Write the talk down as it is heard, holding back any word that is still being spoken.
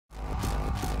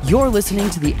You're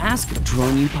listening to the Ask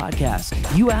Drone U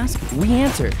podcast. You ask, we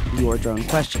answer your drone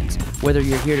questions. Whether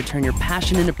you're here to turn your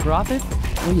passion into profit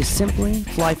or you simply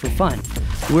fly for fun,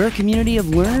 we're a community of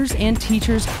learners and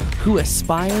teachers who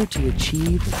aspire to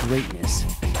achieve greatness.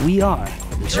 We are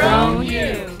Drone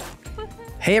U.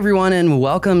 Hey everyone, and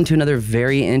welcome to another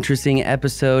very interesting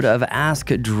episode of Ask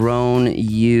Drone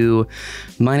U.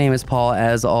 My name is Paul,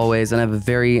 as always, and I have a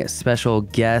very special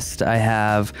guest. I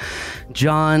have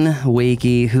John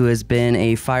Wakey, who has been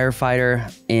a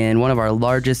firefighter in one of our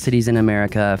largest cities in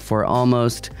America for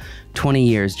almost 20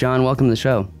 years. John, welcome to the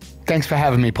show. Thanks for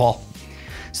having me, Paul.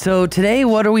 So today,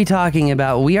 what are we talking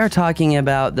about? We are talking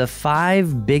about the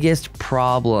 5 biggest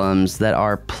problems that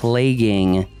are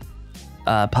plaguing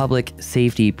public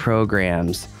safety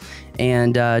programs.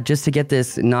 And just to get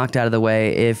this knocked out of the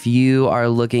way, if you are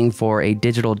looking for a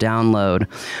digital download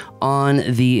on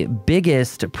the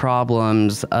biggest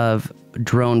problems of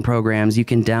drone programs, you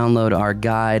can download our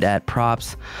guide at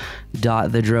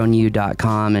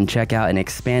props.thedroneu.com and check out an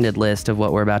expanded list of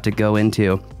what we're about to go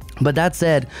into. But that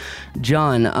said,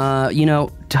 John,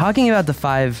 talking about the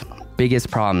 5 biggest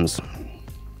problems,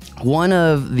 one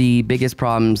of the biggest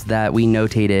problems that we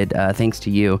notated, thanks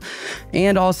to you,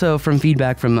 and also from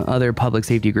feedback from other public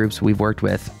safety groups we've worked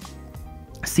with,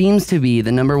 seems to be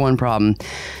the number one problem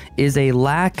is a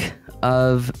lack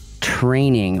of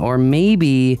training. Or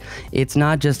maybe it's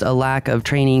not just a lack of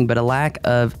training, but a lack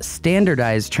of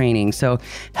standardized training. So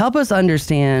help us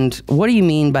understand, what do you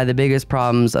mean by the biggest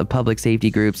problems of public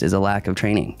safety groups is a lack of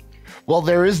training? Well,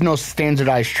 there is no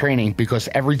standardized training because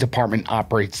every department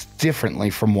operates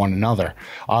differently from one another.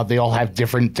 They all have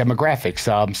different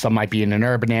demographics. Some might be in an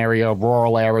urban area,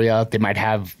 rural area. They might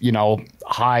have,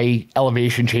 high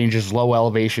elevation changes, low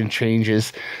elevation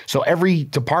changes. So every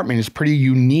department is pretty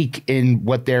unique in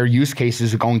what their use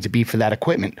cases are going to be for that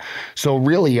equipment. So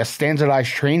really, a standardized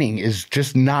training is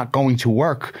just not going to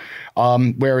work.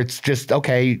 Where it's just,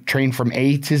 okay, train from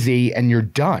A to Z and you're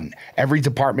done. Every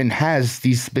department has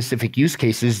these specific use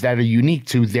cases that are unique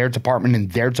to their department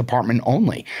and their department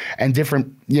only, and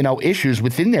different, issues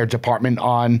within their department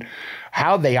on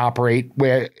how they operate,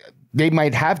 where they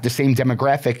might have the same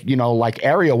demographic, like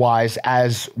area-wise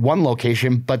as one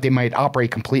location, but they might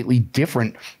operate completely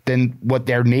different than what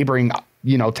their neighboring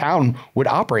town would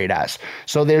operate as.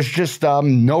 So there's just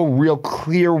no real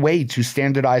clear way to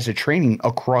standardize a training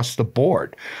across the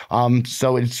board.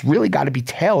 So it's really got to be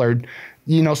tailored,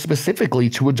 specifically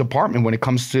to a department when it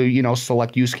comes to,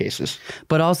 select use cases.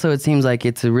 But also it seems like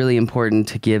it's really important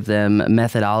to give them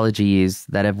methodologies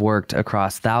that have worked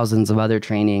across thousands of other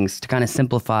trainings to kind of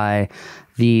simplify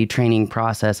the training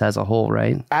process as a whole,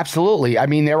 right? Absolutely. I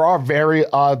mean, there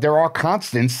are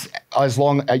constants, as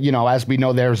long, as we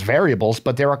know there's variables,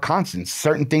 but there are constants.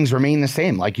 Certain things remain the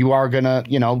same. Like you are going to,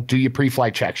 do your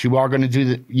pre-flight checks. You are going to do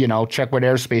the, check what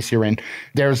airspace you're in.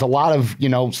 There's a lot of,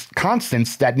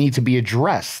 constants that need to be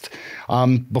addressed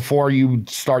before you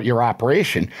start your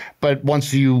operation. But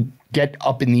once you get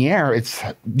up in the air, it's,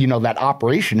 that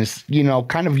operation is,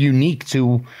 kind of unique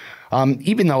to,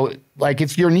 even though like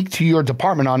it's unique to your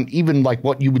department on even like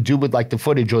what you would do with like the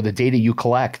footage or the data you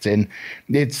collect. And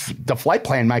it's the flight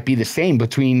plan might be the same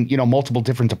between, multiple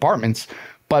different departments,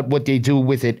 but what they do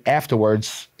with it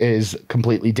afterwards is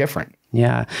completely different.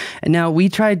 Yeah. And now we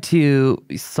tried to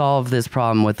solve this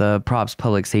problem with a props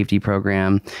public safety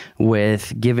program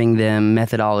with giving them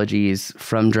methodologies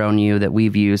from Drone U that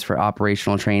we've used for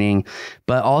operational training,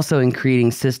 but also in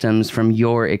creating systems from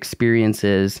your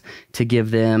experiences to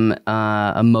give them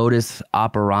a modus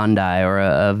operandi or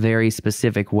a very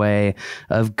specific way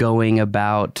of going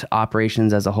about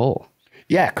operations as a whole.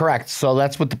 Yeah, correct. So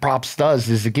that's what the props does,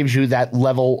 is it gives you that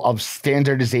level of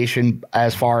standardization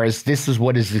as far as this is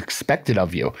what is expected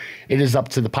of you. It is up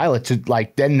to the pilot to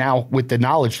then now with the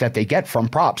knowledge that they get from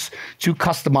props to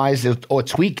customize or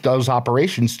tweak those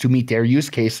operations to meet their use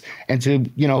case and to,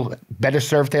 better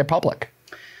serve their public.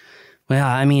 Well,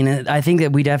 I mean, I think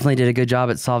that we definitely did a good job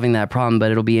at solving that problem,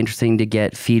 but it'll be interesting to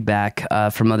get feedback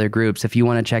from other groups. If you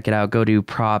want to check it out, go to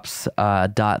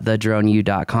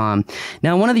props.thedroneu.com.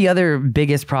 Now, one of the other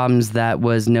biggest problems that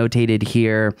was notated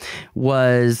here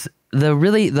was the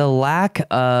lack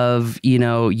of,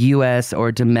 U.S. or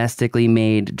domestically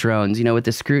made drones, with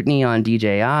the scrutiny on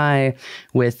DJI,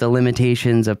 with the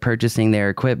limitations of purchasing their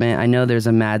equipment. I know there's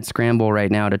a mad scramble right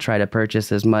now to try to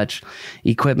purchase as much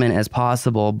equipment as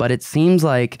possible, but it seems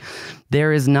like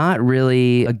there is not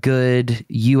really a good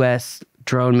U.S.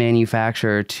 drone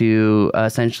manufacturer to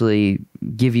essentially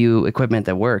give you equipment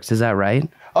that works. Is that right?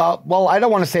 Well, I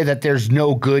don't want to say that there's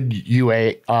no good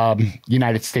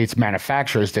United States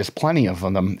manufacturers. There's plenty of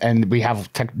them, and we have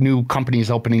new companies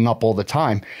opening up all the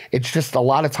time. It's just a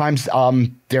lot of times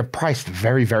they're priced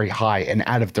very, very high and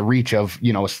out of the reach of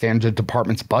a standard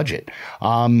department's budget.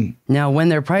 Now, when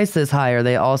they're priced this high, are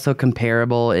they also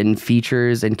comparable in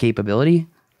features and capability?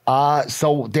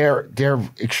 So they're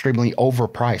extremely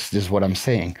overpriced is what I'm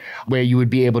saying. Where you would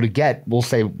be able to get, we'll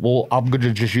say, I'm going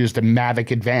to just use the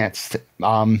Mavic Advanced.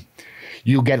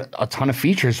 You get a ton of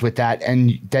features with that,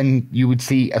 and then you would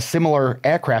see a similar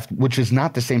aircraft, which is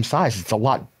not the same size. It's a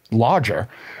lot larger,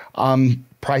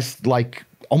 priced like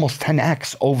almost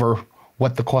 10x over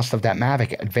what the cost of that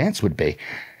Mavic Advanced would be.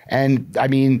 And I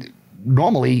mean,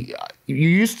 normally you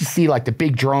used to see like the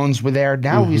big drones were there.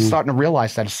 Now we're starting to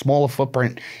realize that a smaller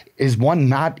footprint is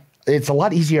it's a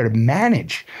lot easier to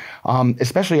manage,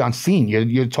 especially on scene.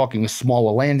 You're talking a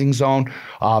smaller landing zone,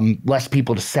 less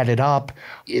people to set it up.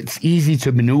 It's easy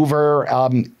to maneuver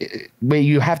where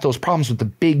you have those problems with the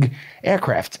big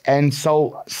aircraft. And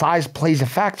so size plays a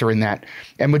factor in that.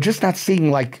 And we're just not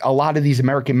seeing like a lot of these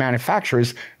American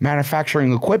manufacturers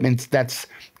manufacturing equipment that's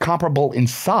comparable in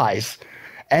size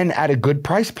and at a good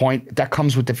price point that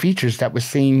comes with the features that we're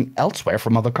seeing elsewhere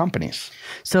from other companies.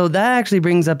 So that actually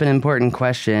brings up an important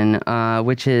question,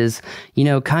 which is,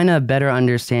 kind of better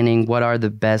understanding what are the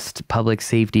best public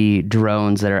safety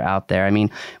drones that are out there. I mean,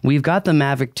 we've got the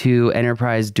Mavic 2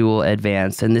 Enterprise Dual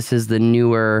Advanced, and this is the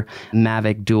newer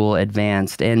Mavic Dual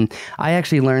Advanced. And I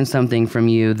actually learned something from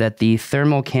you that the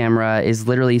thermal camera is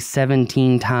literally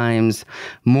 17 times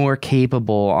more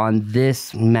capable on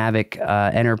this Mavic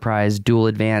Enterprise Dual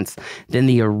Advanced than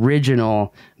the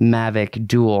original Mavic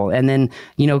Dual. And then,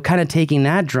 kind of taking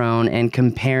that drone and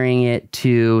comparing it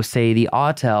to, say, the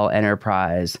Autel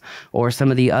Enterprise or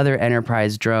some of the other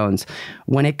Enterprise drones.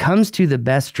 When it comes to the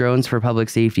best drones for public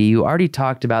safety, you already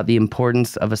talked about the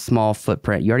importance of a small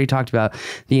footprint. You already talked about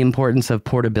the importance of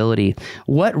portability.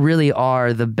 What really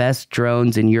are the best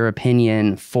drones, in your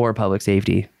opinion, for public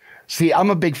safety? See, I'm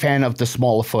a big fan of the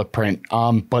smaller footprint,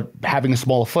 but having a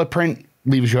smaller footprint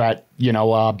leaves you at, you're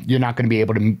not going to be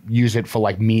able to use it for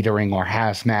like metering or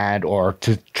hazmat or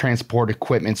to transport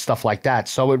equipment, stuff like that.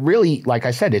 So it really, like I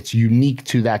said, it's unique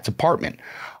to that department.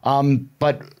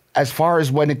 But as far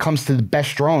as when it comes to the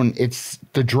best drone, it's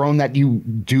the drone that you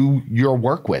do your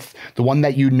work with, the one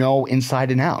that you know inside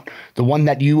and out, the one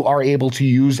that you are able to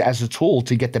use as a tool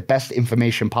to get the best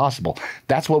information possible.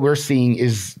 That's what we're seeing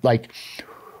is like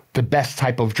the best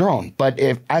type of drone. But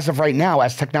if, as of right now,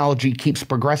 as technology keeps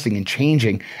progressing and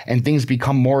changing and things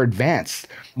become more advanced,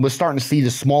 we're starting to see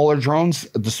the smaller drones,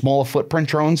 the smaller footprint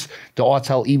drones, the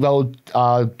Autel Evo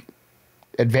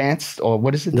Advanced, or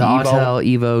what is it? The Autel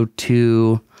Evo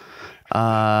 2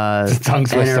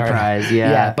 Enterprise,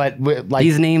 yeah. But like,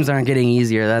 these names aren't getting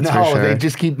easier, that's for sure. No, they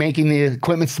just keep making the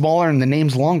equipment smaller and the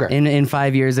names longer. In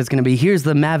 5 years, it's going to be, here's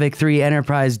the Mavic 3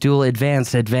 Enterprise Dual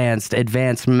Advanced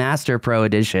Master Pro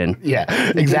Edition.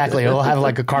 Yeah, exactly. It'll have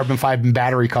like a carbon fiber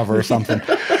battery cover or something.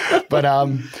 But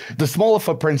the smaller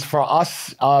footprints for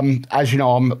us, as you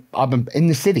know, I'm in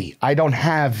the city. I don't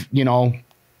have,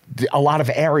 a lot of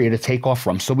area to take off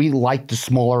from. So we like the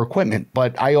smaller equipment,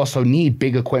 but I also need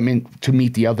big equipment to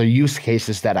meet the other use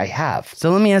cases that I have.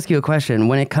 So let me ask you a question.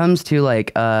 When it comes to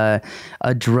like a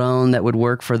drone that would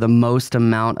work for the most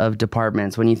amount of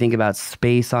departments, when you think about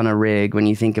space on a rig, when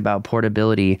you think about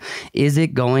portability, is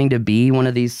it going to be one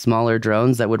of these smaller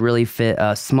drones that would really fit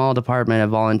a small department, a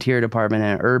volunteer department,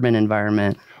 an urban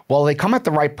environment? Well, they come at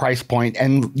the right price point,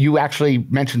 and you actually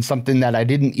mentioned something that I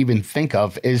didn't even think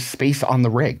of, is space on the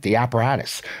rig, the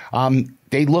apparatus.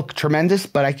 They look tremendous,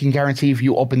 but I can guarantee if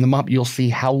you open them up, you'll see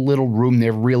how little room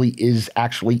there really is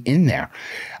actually in there.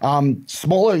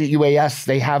 Smaller UAS,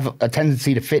 they have a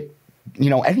tendency to fit,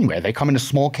 anywhere. They come in a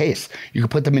small case. You can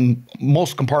put them in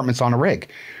most compartments on a rig.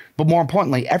 But more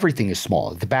importantly, everything is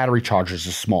smaller. The battery chargers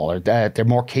are smaller. They're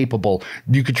more capable.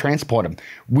 You could transport them.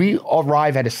 We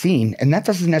arrive at a scene, and that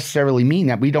doesn't necessarily mean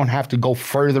that we don't have to go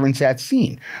further into that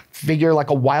scene. Figure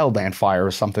like a wildland fire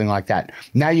or something like that.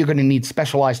 Now you're going to need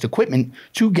specialized equipment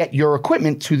to get your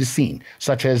equipment to the scene,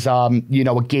 such as, a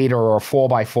Gator or a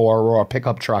 4x4 or a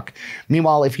pickup truck.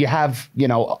 Meanwhile, if you have,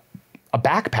 a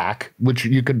backpack, which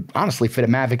you could honestly fit a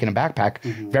Mavic in a backpack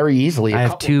very easily. I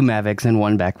have 2 Mavics in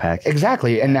one backpack.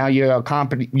 Exactly. And now your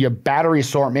battery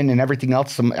assortment and everything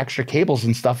else, some extra cables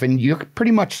and stuff, and you're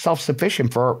pretty much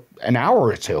self-sufficient for an hour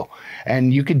or two.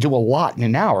 And you could do a lot in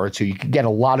an hour or two. You could get a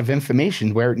lot of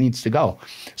information where it needs to go.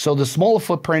 So the smaller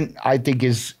footprint, I think,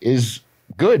 is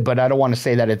good, but I don't want to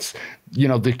say that it's,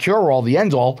 the cure-all, the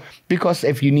end-all, because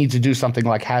if you need to do something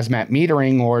like hazmat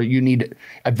metering or you need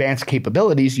advanced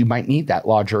capabilities, you might need that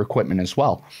larger equipment as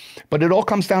well. But it all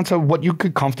comes down to what you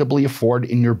could comfortably afford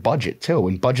in your budget too,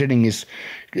 and budgeting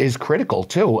is critical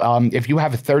too. If you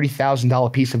have a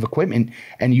 $30,000 piece of equipment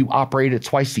and you operate it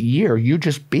twice a year, you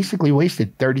just basically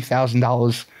wasted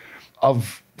 $30,000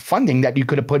 of funding that you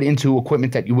could have put into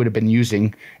equipment that you would have been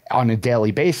using on a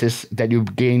daily basis, that you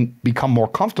become more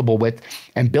comfortable with,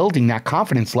 and building that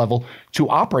confidence level to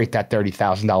operate that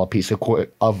 $30,000 piece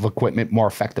of equipment more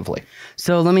effectively.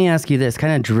 So let me ask you this,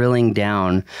 kind of drilling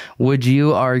down, would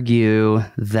you argue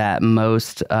that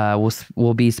most,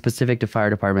 will be specific to fire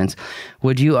departments,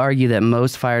 would you argue that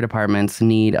most fire departments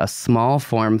need a small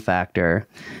form factor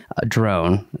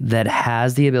drone that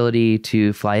has the ability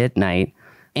to fly at night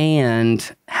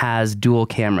and has dual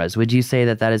cameras? Would you say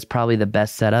that that is probably the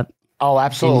best setup? Oh,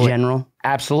 absolutely. In general?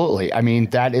 Absolutely. I mean,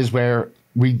 that is where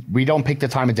we don't pick the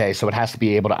time of day, so it has to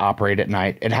be able to operate at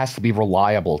night. It has to be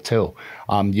reliable too.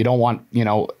 You don't want,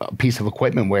 a piece of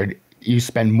equipment where you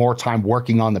spend more time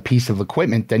working on the piece of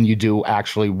equipment than you do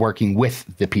actually working with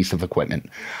the piece of equipment.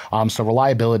 So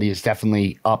reliability is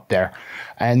definitely up there.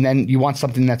 And then you want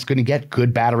something that's going to get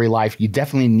good battery life. You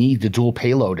definitely need the dual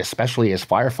payload, especially as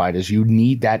firefighters. You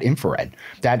need that infrared.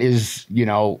 That is,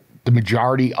 the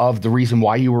majority of the reason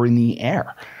why you were in the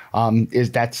air,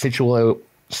 is that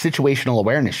situational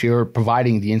awareness you're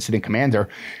providing the incident commander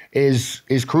is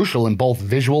crucial in both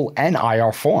visual and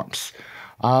IR forms.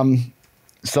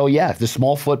 So yeah, the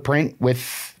small footprint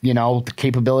with, the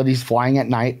capabilities flying at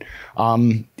night,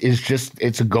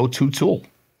 it's a go-to tool.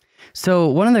 So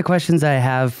one of the questions I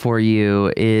have for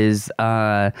you is,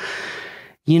 the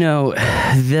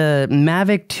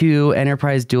Mavic 2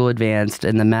 Enterprise Dual Advanced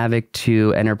and the Mavic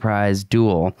 2 Enterprise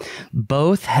Dual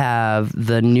both have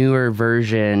the newer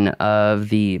version of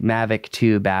the Mavic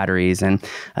 2 batteries. And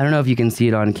I don't know if you can see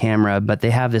it on camera, but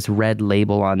they have this red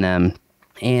label on them.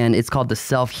 And it's called the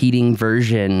self-heating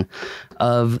version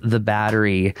of the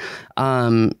battery.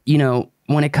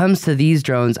 When it comes to these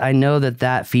drones, I know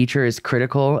that feature is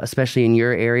critical, especially in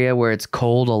your area where it's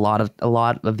cold a lot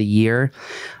of the year.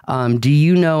 Do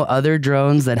you know other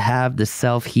drones that have the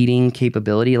self-heating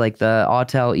capability, like the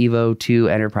Autel Evo 2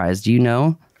 Enterprise? Do you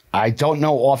know? I don't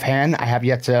know offhand. I have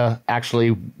yet to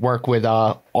actually work with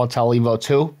Autel Evo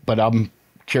 2, but I'm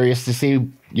curious to see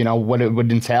what it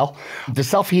would entail. The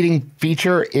self-heating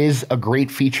feature is a great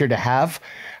feature to have.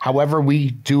 However,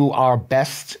 we do our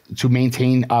best to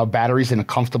maintain our batteries in a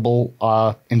comfortable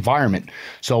environment.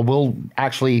 So we'll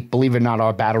actually, believe it or not,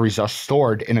 our batteries are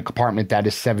stored in a compartment that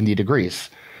is 70 degrees.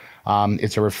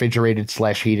 It's a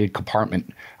refrigerated/heated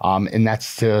compartment, and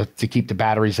that's to keep the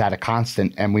batteries at a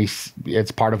constant. And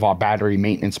it's part of our battery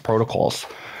maintenance protocols.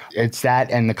 It's that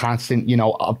and the constant,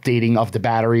 updating of the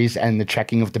batteries and the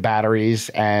checking of the batteries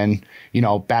and,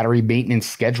 battery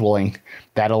maintenance scheduling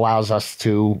that allows us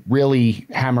to really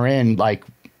hammer in like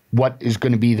what is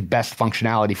going to be the best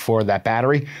functionality for that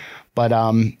battery. But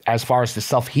as far as the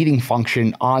self-heating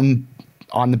function on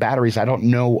the batteries, I don't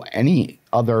know any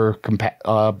other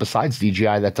besides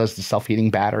DJI that does the self-heating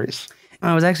batteries.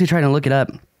 I was actually trying to look it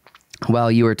up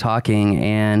while you were talking,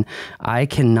 and I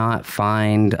cannot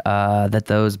find that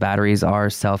those batteries are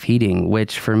self-heating,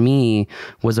 which for me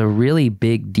was a really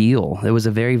big deal. It was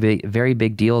a very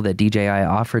big deal that DJI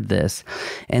offered this.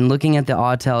 And looking at the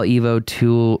Autel Evo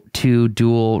 2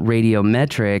 dual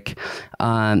radiometric,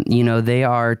 they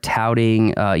are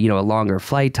touting, a longer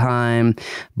flight time,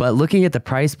 but looking at the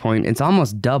price point, it's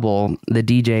almost double the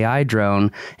DJI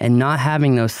drone, and not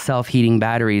having those self-heating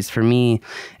batteries, for me,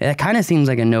 it kind of seems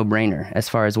like a no-brainer as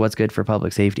far as what's good for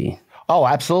public safety. Oh,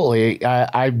 absolutely.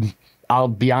 I'll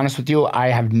be honest with you. I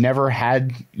have never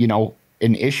had,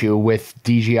 an issue with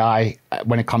DJI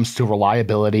when it comes to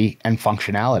reliability and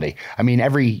functionality. I mean,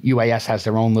 every UAS has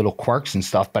their own little quirks and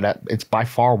stuff, but it's by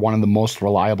far one of the most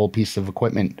reliable pieces of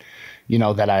equipment,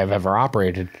 that I have ever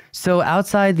operated. So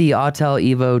outside the Autel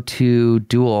Evo 2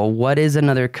 Dual, what is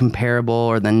another comparable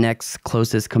or the next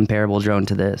closest comparable drone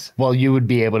to this? Well, you would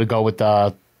be able to go with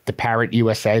the Parrot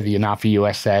USA, the Anafi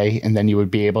USA, and then you would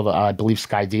be able to, I believe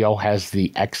Skydio has the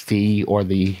XT or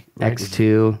the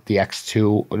X2. The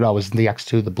X2. No, isn't the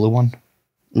X2 the blue one?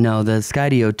 No, the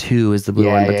Skydio 2 is the blue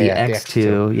one, but the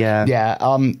X2, yeah. Yeah,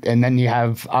 and then you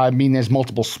have, there's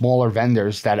multiple smaller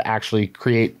vendors that actually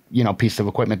create, pieces of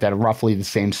equipment that are roughly the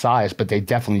same size, but they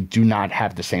definitely do not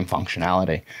have the same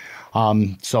functionality.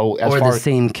 So as or far the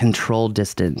same control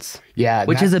distance. Yeah,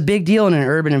 which is a big deal in an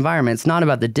urban environment. It's not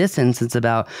about the distance. It's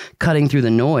about cutting through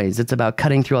the noise. It's about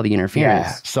cutting through all the interference.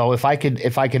 Yeah. So if I could,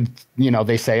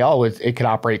 they say, oh, it could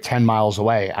operate 10 miles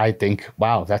away. I think,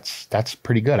 wow, that's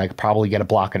pretty good. I could probably get a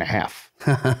block and a half.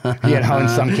 In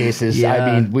some cases. Yeah.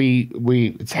 I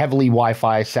mean, it's heavily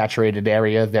Wi-Fi saturated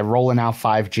area. They're rolling out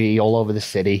 5G all over the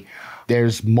city.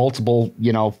 There's multiple,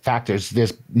 factors.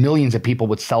 There's millions of people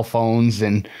with cell phones.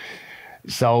 And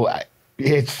so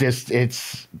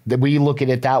we look at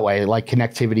it that way. Like,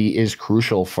 connectivity is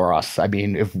crucial for us. I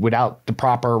mean, if without the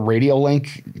proper radio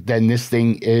link, then this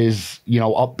thing is,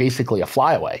 basically a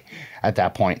flyaway at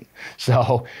that point.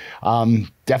 So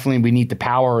definitely we need the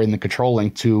power and the control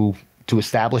link to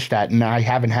establish that. And I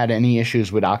haven't had any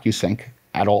issues with OcuSync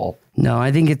at all. No, I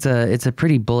think it's a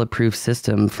pretty bulletproof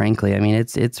system, frankly. I mean,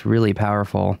 it's really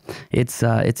powerful. It's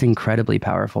incredibly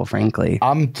powerful, frankly.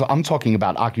 I'm talking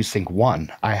about OcuSync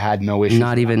 1. I had no issues.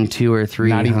 Not even 2 or 3.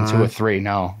 Not even 2 or 3,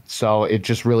 no. So it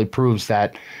just really proves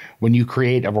that when you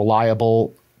create a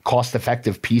reliable,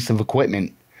 cost-effective piece of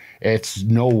equipment, it's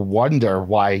no wonder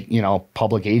why,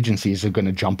 public agencies are going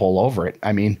to jump all over it.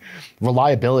 I mean,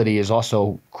 reliability is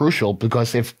also crucial,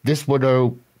 because if this were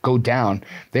to go down,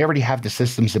 they already have the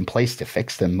systems in place to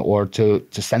fix them or to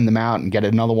send them out and get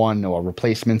another one or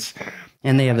replacements.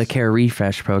 And they have the care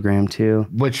refresh program too,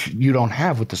 which you don't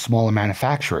have with the smaller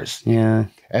manufacturers. Yeah.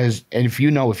 And if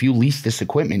you lease this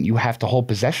equipment, you have to hold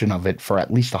possession of it for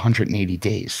at least 180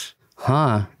 days.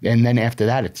 Huh. And then after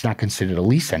that, it's not considered a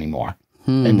lease anymore.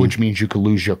 And which means you could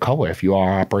lose your COA if you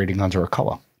are operating under a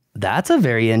COA. That's a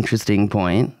very interesting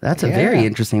point. Very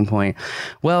interesting point.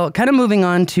 Well, kind of moving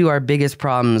on to our biggest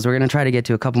problems. We're going to try to get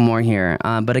to a couple more here.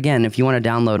 But again, if you want to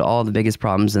download all the biggest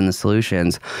problems and the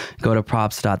solutions, go to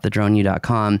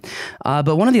props.thedroneu.com.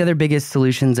 But one of the other biggest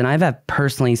solutions, and I've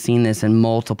personally seen this in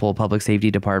multiple public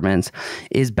safety departments,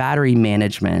 is battery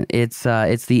management. It's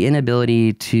the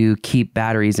inability to keep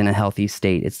batteries in a healthy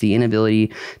state. It's the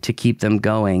inability to keep them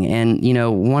going. And,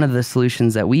 one of the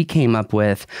solutions that we came up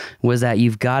with was that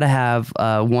you've got to have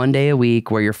 1 day a week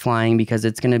where you're flying, because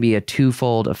it's going to be a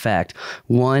twofold effect.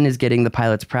 One is getting the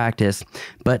pilot's practice,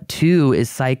 but 2 is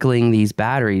cycling these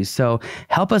batteries. So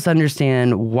help us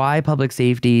understand why public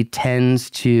safety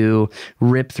tends to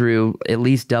rip through at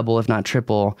least double, if not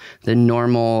triple, the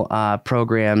normal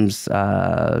program's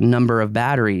number of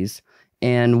batteries.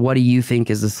 And what do you think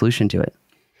is the solution to it?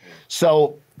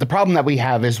 So the problem that we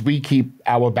have is we keep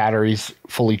our batteries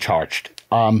fully charged.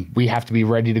 We have to be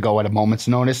ready to go at a moment's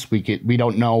notice. We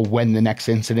don't know when the next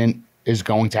incident is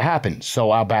going to happen.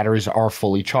 So our batteries are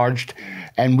fully charged,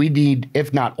 and we need,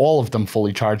 if not all of them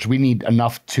fully charged, we need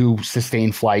enough to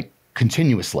sustain flight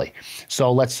continuously.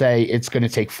 So let's say it's going to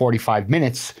take 45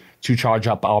 minutes to charge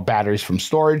up our batteries from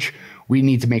storage. We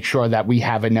need to make sure that we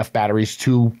have enough batteries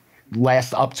to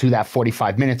last up to that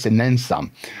 45 minutes and then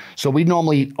some. So we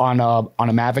normally, on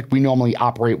a Mavic, we normally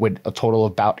operate with a total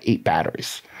of about 8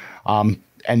 batteries.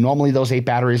 And normally those 8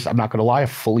 batteries, I'm not going to lie, are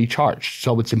fully charged.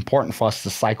 So it's important for us to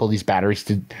cycle these batteries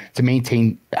to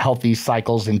maintain healthy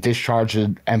cycles and discharge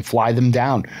and fly them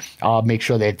down. Make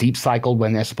sure they're deep cycled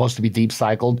when they're supposed to be deep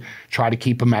cycled. Try to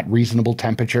keep them at reasonable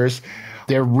temperatures.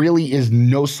 There really is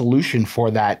no solution for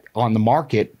that on the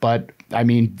market. But I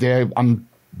mean, I'm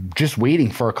just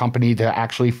waiting for a company to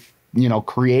actually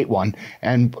create one.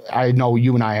 And I know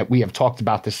you and we have talked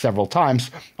about this several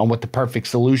times on what the perfect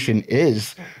solution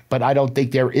is, but I don't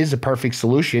think there is a perfect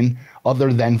solution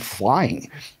other than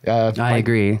flying. I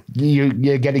agree.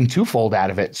 You're getting twofold out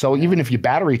of it. So even if your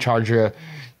battery charger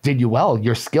did you well,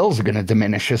 your skills are going to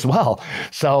diminish as well.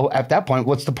 So at that point,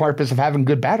 what's the purpose of having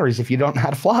good batteries if you don't know how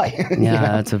to fly? Yeah,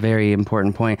 that's a very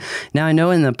important point. Now, I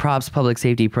know in the Props Public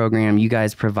Safety Program, you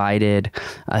guys provided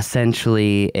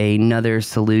essentially another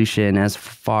solution as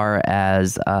far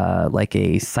as like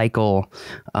a cycle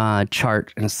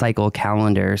chart and a cycle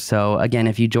calendar. So again,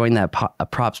 if you join that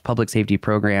Props Public Safety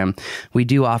Program, we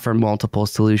do offer multiple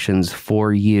solutions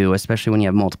for you, especially when you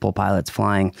have multiple pilots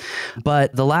flying.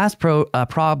 But the last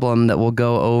problem that we'll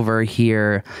go over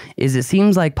here is it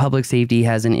seems like public safety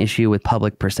has an issue with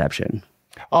public perception.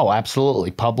 Oh,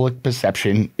 absolutely. Public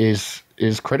perception is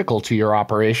critical to your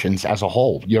operations as a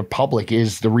whole. Your public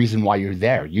is the reason why you're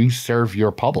there. You serve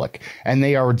your public, and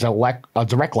they are a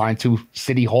direct line to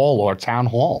City Hall or Town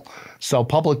Hall. So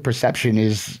public perception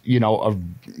is,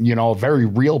 a very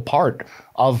real part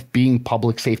of being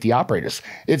public safety operators.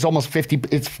 It's almost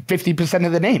 50%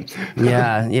 of the name.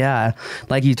 Yeah.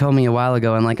 Like you told me a while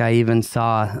ago, and like I even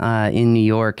saw in New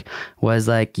York, was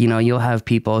like, you'll have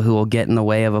people who will get in the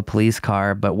way of a police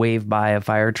car but wave by a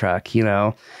fire truck,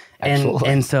 Absolutely.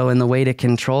 And so, in the way to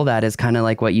control that is kind of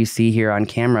like what you see here on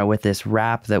camera with this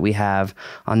wrap that we have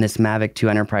on this Mavic 2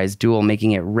 Enterprise Dual,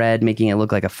 making it red, making it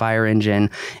look like a fire engine.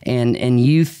 And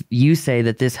you say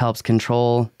that this helps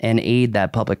control and aid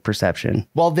that public perception.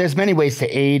 Well, there's many ways to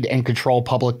aid and control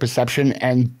public perception,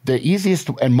 and the easiest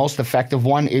and most effective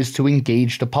one is to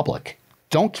engage the public.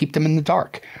 Don't keep them in the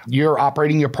dark. You're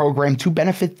operating your program to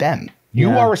benefit them.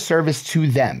 You are a service to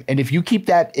them. And if you keep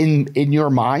that in your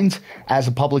mind as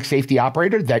a public safety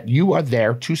operator, that you are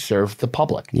there to serve the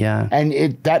public. Yeah.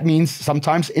 And that means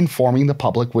sometimes informing the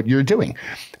public what you're doing.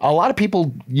 A lot of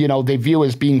people, they view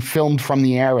as being filmed from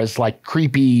the air as like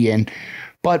creepy,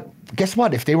 but guess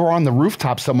what? If they were on the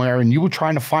rooftop somewhere and you were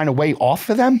trying to find a way off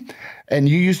for them and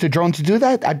you used a drone to do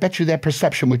that, I bet you their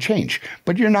perception would change.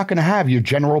 But you're not going to have your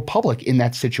general public in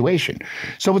that situation.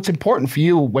 So it's important for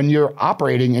you when you're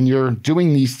operating and you're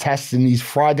doing these tests in these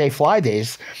Friday fly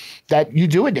days that you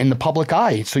do it in the public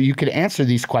eye so you could answer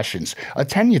these questions,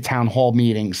 attend your town hall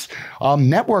meetings,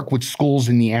 network with schools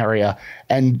in the area,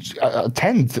 and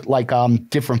attend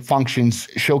different functions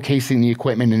showcasing the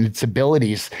equipment and its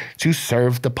abilities to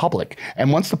serve the public.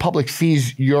 And once the public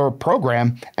sees your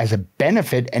program as a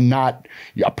benefit and not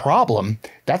a problem,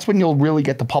 that's when you'll really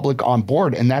get the public on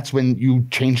board, and that's when you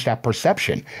change that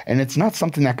perception. And it's not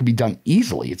something that could be done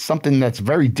easily. It's something that's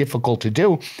very difficult to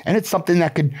do, and it's something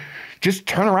that could just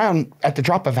turn around at the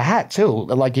drop of a hat too.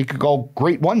 Like it could go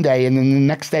great one day and then the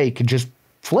next day it could just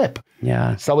flip.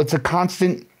 Yeah. So it's a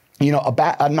constant, I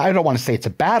don't want to say it's a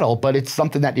battle, but it's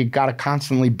something that you got to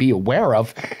constantly be aware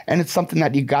of. And it's something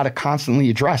that you got to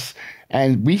constantly address.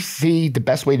 And we see the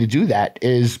best way to do that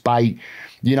is by,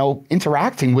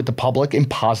 interacting with the public in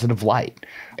positive light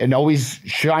and always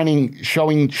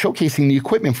showcasing the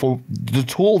equipment for the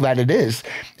tool that it is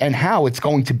and how it's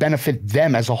going to benefit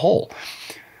them as a whole.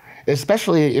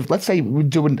 Especially if, let's say,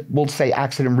 we'll say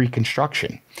accident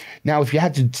reconstruction. Now, if you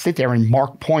had to sit there and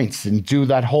mark points and do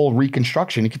that whole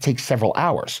reconstruction, it could take several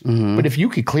hours. Mm-hmm. But if you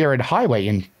could clear a highway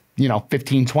in,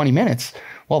 15, 20 minutes,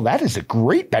 well, that is a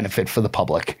great benefit for the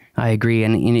public. I agree.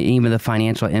 And even the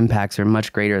financial impacts are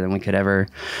much greater than we could ever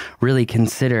really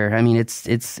consider. I mean,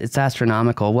 it's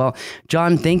astronomical. Well,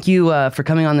 John, thank you for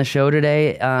coming on the show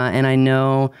today. And I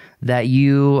know that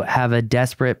you have a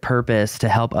desperate purpose to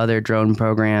help other drone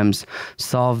programs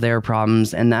solve their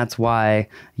problems. And that's why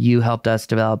you helped us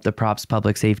develop the Props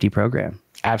Public Safety Program.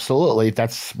 Absolutely.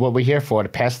 That's what we're here for, to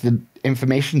pass the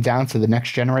information down to the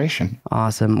next generation.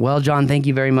 Awesome. Well, John, thank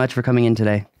you very much for coming in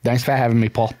today. Thanks for having me,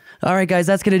 Paul. All right, guys,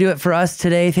 that's going to do it for us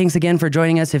today. Thanks again for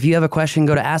joining us. If you have a question,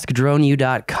 go to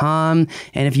askdroneu.com.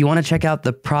 And if you want to check out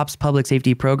the Props Public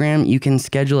Safety Program, you can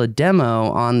schedule a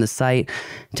demo on the site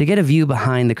to get a view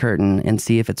behind the curtain and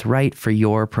see if it's right for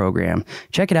your program.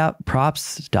 Check it out,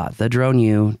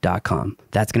 props.thedroneu.com.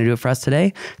 That's going to do it for us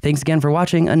today. Thanks again for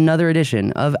watching another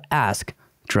edition of Ask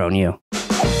Drone U.